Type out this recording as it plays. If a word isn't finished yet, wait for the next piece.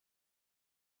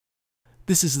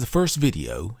This is the first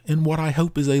video in what I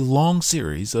hope is a long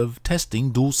series of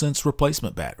testing DualSense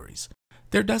replacement batteries.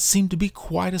 There does seem to be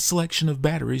quite a selection of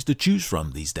batteries to choose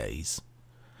from these days.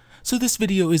 So this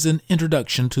video is an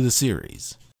introduction to the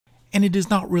series. And it is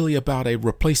not really about a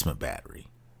replacement battery.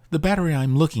 The battery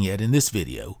I'm looking at in this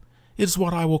video is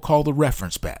what I will call the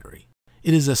reference battery.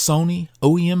 It is a Sony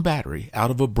OEM battery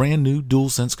out of a brand new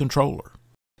DualSense controller.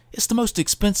 It's the most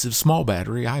expensive small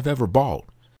battery I've ever bought,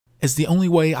 as the only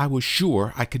way I was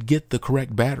sure I could get the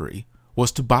correct battery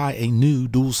was to buy a new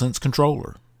DualSense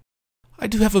controller. I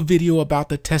do have a video about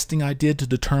the testing I did to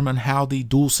determine how the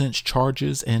DualSense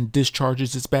charges and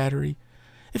discharges its battery.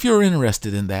 If you're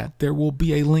interested in that, there will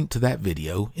be a link to that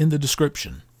video in the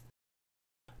description.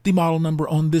 The model number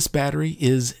on this battery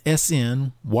is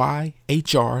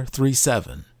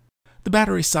SNYHR37. The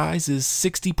battery size is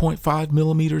 60.5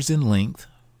 millimeters in length,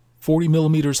 40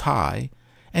 millimeters high,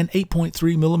 and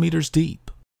 8.3 millimeters deep.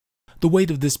 The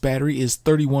weight of this battery is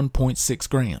 31.6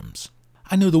 grams.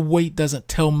 I know the weight doesn't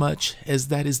tell much, as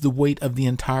that is the weight of the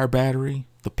entire battery,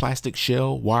 the plastic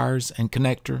shell, wires, and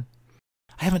connector.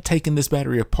 I haven't taken this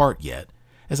battery apart yet,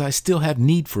 as I still have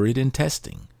need for it in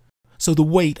testing. So the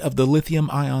weight of the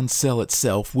lithium-ion cell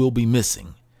itself will be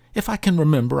missing. If I can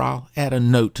remember, I'll add a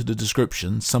note to the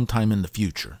description sometime in the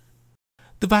future.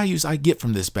 The values I get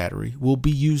from this battery will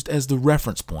be used as the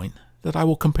reference point that I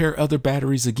will compare other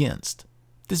batteries against.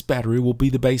 This battery will be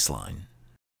the baseline.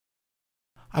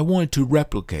 I wanted to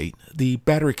replicate the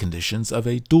battery conditions of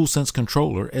a DualSense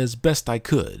controller as best I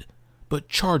could, but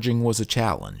charging was a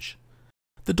challenge.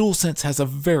 The DualSense has a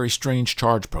very strange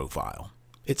charge profile.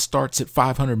 It starts at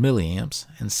 500 milliamps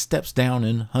and steps down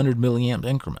in 100 milliamp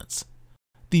increments.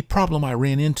 The problem I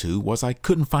ran into was I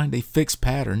couldn't find a fixed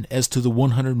pattern as to the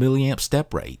 100 milliamp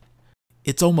step rate.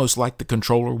 It's almost like the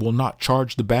controller will not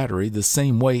charge the battery the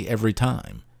same way every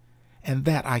time, and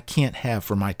that I can't have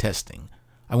for my testing.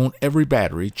 I want every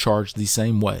battery charged the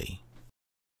same way.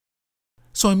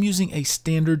 So I'm using a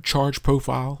standard charge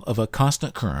profile of a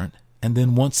constant current, and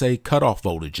then once a cutoff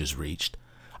voltage is reached,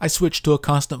 I switch to a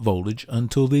constant voltage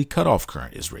until the cutoff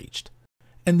current is reached,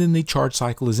 and then the charge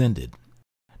cycle is ended.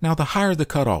 Now the higher the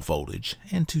cutoff voltage,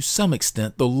 and to some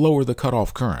extent the lower the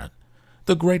cutoff current,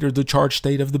 the greater the charge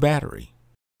state of the battery.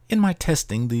 In my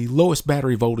testing, the lowest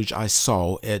battery voltage I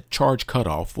saw at charge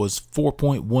cutoff was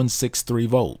 4.163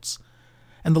 volts,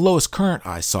 and the lowest current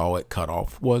I saw at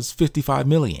cutoff was 55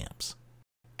 milliamps.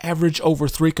 Average over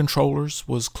 3 controllers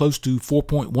was close to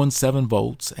 4.17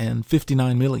 volts and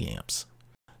 59 milliamps.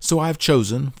 So I've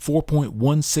chosen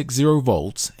 4.160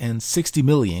 volts and 60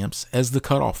 milliamps as the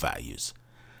cutoff values.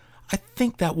 I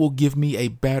think that will give me a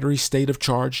battery state of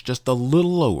charge just a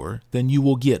little lower than you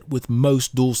will get with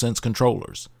most DualSense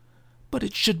controllers, but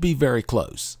it should be very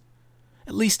close.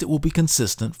 At least it will be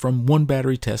consistent from one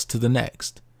battery test to the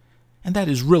next, and that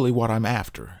is really what I'm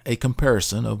after, a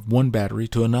comparison of one battery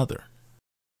to another.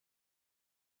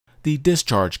 The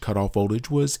discharge cutoff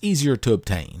voltage was easier to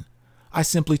obtain. I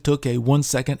simply took a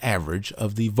 1-second average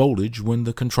of the voltage when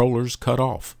the controllers cut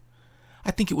off. I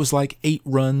think it was like 8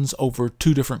 runs over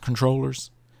 2 different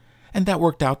controllers, and that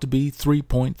worked out to be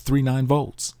 3.39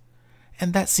 volts.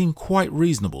 And that seemed quite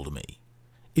reasonable to me.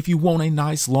 If you want a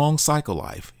nice long cycle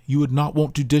life, you would not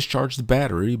want to discharge the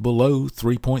battery below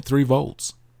 3.3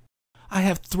 volts. I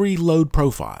have 3 load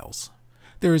profiles.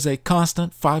 There is a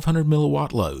constant 500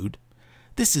 milliwatt load.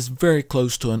 This is very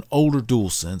close to an older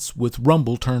DualSense with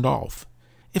rumble turned off.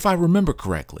 If I remember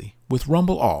correctly, with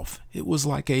rumble off, it was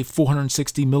like a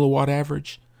 460 milliwatt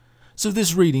average. So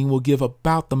this reading will give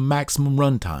about the maximum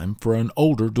runtime for an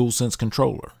older DualSense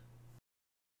controller.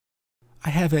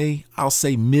 I have a, I'll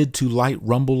say mid to light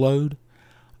rumble load.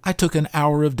 I took an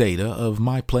hour of data of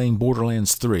my playing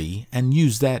Borderlands 3 and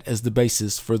used that as the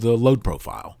basis for the load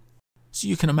profile. So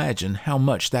you can imagine how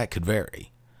much that could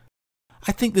vary.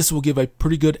 I think this will give a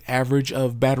pretty good average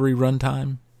of battery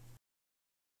runtime.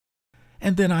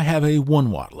 And then I have a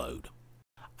 1 watt load.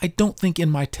 I don't think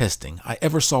in my testing I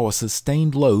ever saw a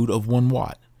sustained load of 1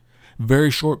 watt.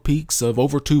 Very short peaks of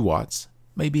over 2 watts,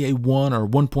 maybe a 1 or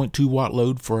 1.2 watt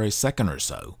load for a second or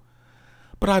so.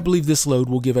 But I believe this load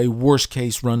will give a worst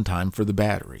case runtime for the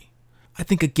battery. I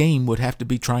think a game would have to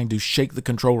be trying to shake the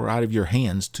controller out of your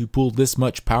hands to pull this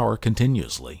much power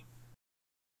continuously.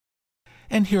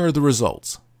 And here are the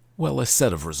results. Well, a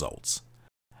set of results.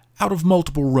 Out of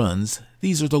multiple runs,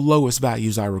 these are the lowest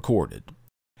values I recorded.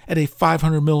 At a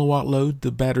 500 milliwatt load,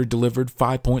 the battery delivered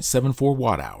 5.74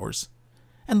 watt hours,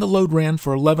 and the load ran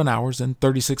for 11 hours and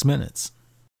 36 minutes.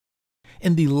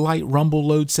 In the light rumble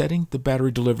load setting, the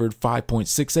battery delivered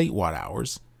 5.68 watt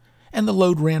hours, and the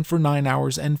load ran for 9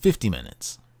 hours and 50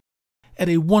 minutes. At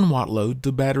a 1 watt load,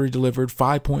 the battery delivered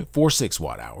 5.46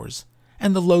 watt hours,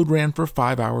 and the load ran for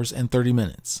 5 hours and 30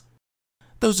 minutes.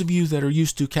 Those of you that are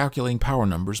used to calculating power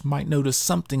numbers might notice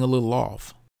something a little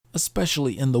off,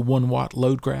 especially in the 1 watt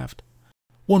load graph.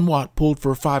 1 watt pulled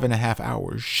for 5.5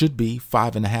 hours should be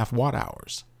 5.5 watt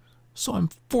hours, so I'm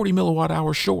 40 milliwatt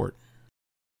hours short.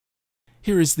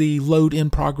 Here is the load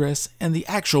in progress, and the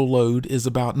actual load is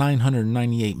about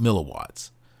 998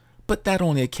 milliwatts, but that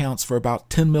only accounts for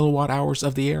about 10 milliwatt hours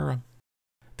of the error.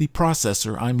 The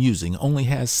processor I'm using only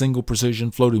has single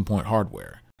precision floating point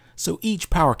hardware, so each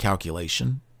power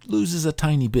calculation loses a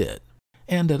tiny bit,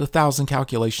 and at 1,000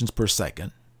 calculations per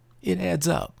second, it adds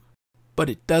up. But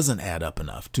it doesn't add up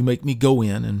enough to make me go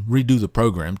in and redo the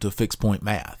program to fixed point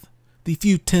math. The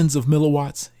few tens of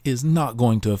milliwatts is not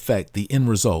going to affect the end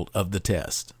result of the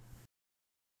test.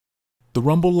 The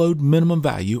rumble load minimum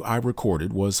value I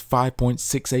recorded was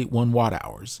 5.681 watt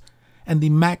hours, and the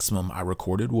maximum I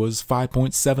recorded was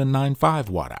 5.795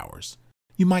 watt hours.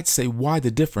 You might say, why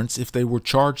the difference if they were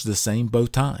charged the same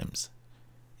both times?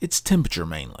 It's temperature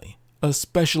mainly,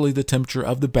 especially the temperature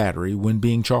of the battery when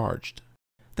being charged.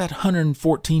 That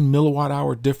 114 milliwatt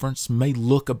hour difference may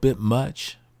look a bit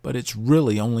much, but it's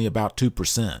really only about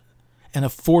 2%, and a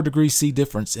 4°C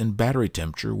difference in battery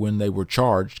temperature when they were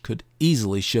charged could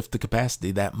easily shift the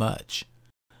capacity that much.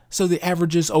 So the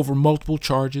averages over multiple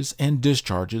charges and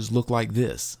discharges look like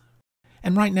this.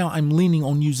 And right now I'm leaning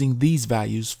on using these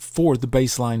values for the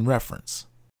baseline reference.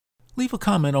 Leave a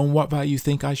comment on what value you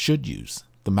think I should use,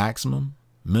 the maximum,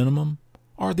 minimum,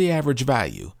 or the average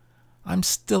value. I'm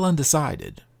still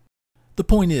undecided. The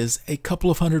point is, a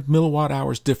couple of 100 milliwatt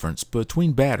hours difference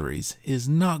between batteries is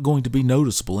not going to be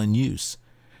noticeable in use.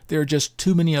 There are just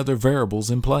too many other variables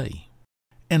in play.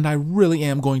 And I really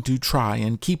am going to try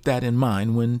and keep that in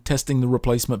mind when testing the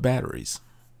replacement batteries.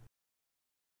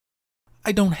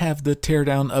 I don't have the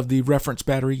teardown of the reference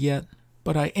battery yet,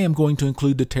 but I am going to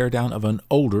include the teardown of an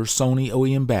older Sony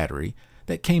OEM battery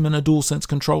that came in a DualSense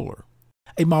controller,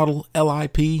 a model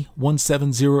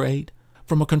LIP1708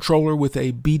 from a controller with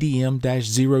a BDM-020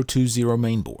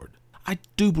 mainboard. I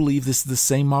do believe this is the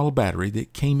same model battery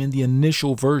that came in the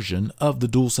initial version of the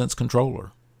DualSense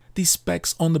controller. The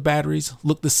specs on the batteries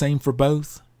look the same for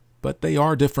both, but they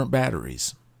are different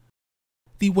batteries.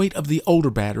 The weight of the older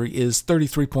battery is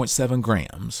 33.7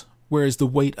 grams, whereas the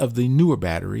weight of the newer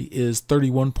battery is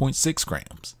 31.6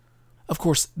 grams. Of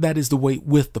course, that is the weight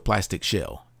with the plastic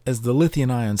shell, as the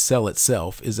lithium-ion cell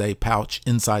itself is a pouch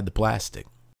inside the plastic.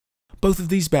 Both of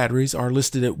these batteries are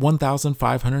listed at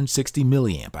 1,560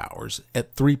 milliamp hours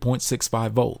at 3.65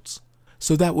 volts,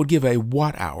 so that would give a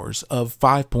watt hours of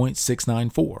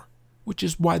 5.694, which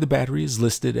is why the battery is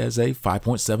listed as a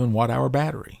 5.7 watt hour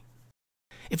battery.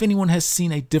 If anyone has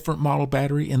seen a different model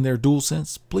battery in their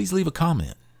DualSense, please leave a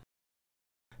comment.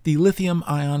 The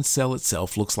lithium-ion cell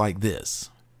itself looks like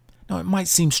this. Now it might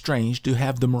seem strange to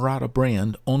have the Murata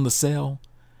brand on the cell.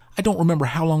 I don't remember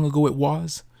how long ago it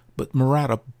was, but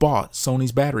Murata bought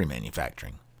Sony's battery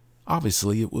manufacturing.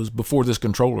 Obviously, it was before this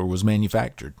controller was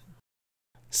manufactured.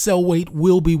 Cell weight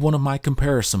will be one of my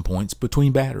comparison points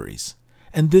between batteries,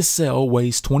 and this cell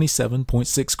weighs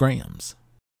 27.6 grams.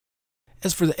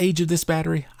 As for the age of this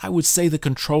battery, I would say the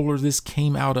controller this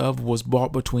came out of was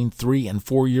bought between 3 and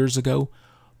 4 years ago,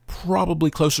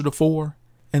 probably closer to 4,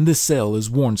 and this cell is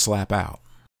worn slap out.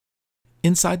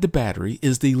 Inside the battery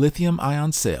is the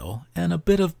lithium-ion cell and a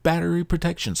bit of battery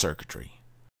protection circuitry.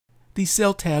 The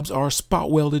cell tabs are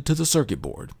spot welded to the circuit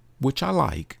board, which I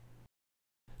like.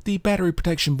 The battery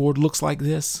protection board looks like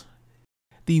this.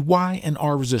 The Y and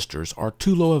R resistors are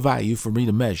too low a value for me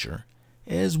to measure,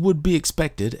 as would be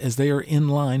expected as they are in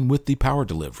line with the power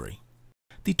delivery.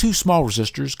 The two small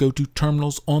resistors go to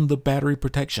terminals on the battery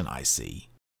protection IC,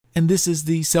 and this is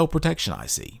the cell protection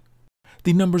IC.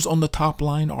 The numbers on the top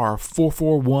line are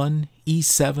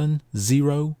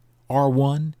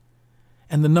 441E70R1,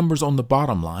 and the numbers on the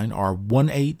bottom line are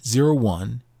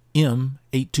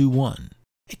 1801M821.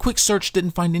 A quick search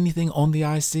didn't find anything on the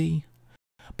IC,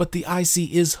 but the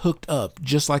IC is hooked up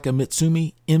just like a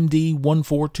Mitsumi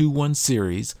MD1421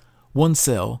 series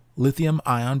 1-cell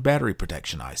lithium-ion battery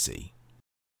protection IC.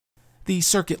 The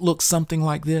circuit looks something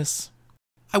like this.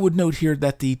 I would note here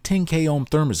that the 10K ohm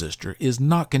thermistor is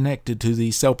not connected to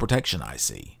the cell protection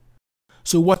IC.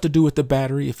 So what to do with the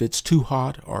battery if it's too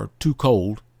hot or too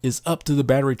cold is up to the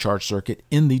battery charge circuit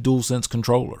in the DualSense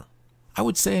controller. I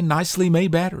would say a nicely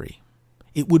made battery.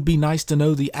 It would be nice to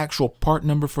know the actual part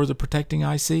number for the protecting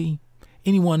IC.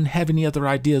 Anyone have any other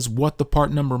ideas what the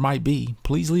part number might be,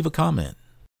 please leave a comment.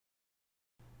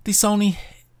 The Sony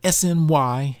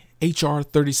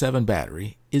SNYHR37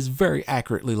 battery is very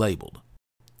accurately labeled.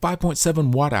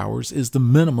 5.7 watt-hours is the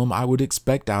minimum I would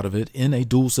expect out of it in a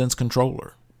DualSense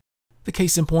controller. The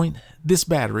case in point, this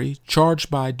battery, charged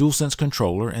by DualSense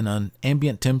controller in an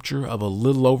ambient temperature of a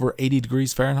little over 80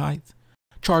 degrees Fahrenheit,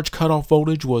 charge cutoff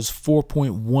voltage was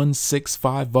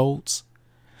 4.165 volts,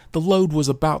 the load was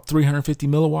about 350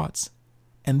 milliwatts,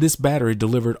 and this battery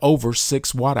delivered over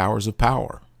 6 watt-hours of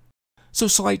power. So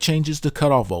slight changes to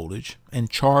cutoff voltage and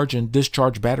charge and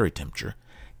discharge battery temperature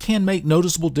can make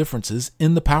noticeable differences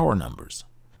in the power numbers.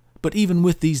 But even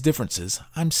with these differences,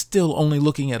 I'm still only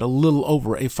looking at a little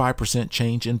over a 5%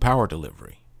 change in power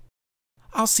delivery.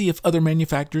 I'll see if other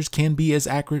manufacturers can be as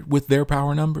accurate with their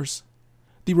power numbers.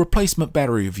 The replacement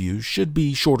battery reviews should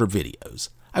be shorter videos.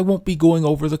 I won't be going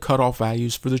over the cutoff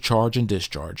values for the charge and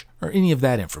discharge or any of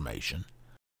that information.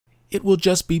 It will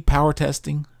just be power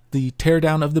testing, the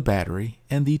teardown of the battery,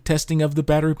 and the testing of the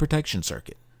battery protection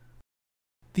circuit.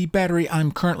 The battery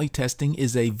I'm currently testing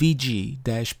is a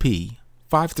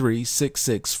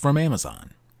VG-P5366 from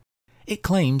Amazon. It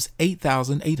claims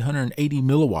 8,880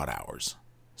 milliwatt hours,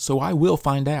 so I will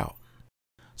find out.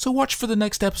 So watch for the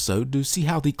next episode to see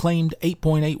how the claimed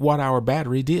 8.8 watt-hour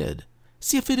battery did.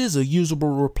 See if it is a usable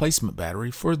replacement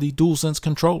battery for the DualSense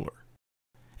controller.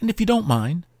 And if you don't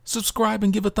mind, subscribe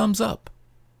and give a thumbs up.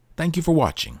 Thank you for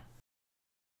watching.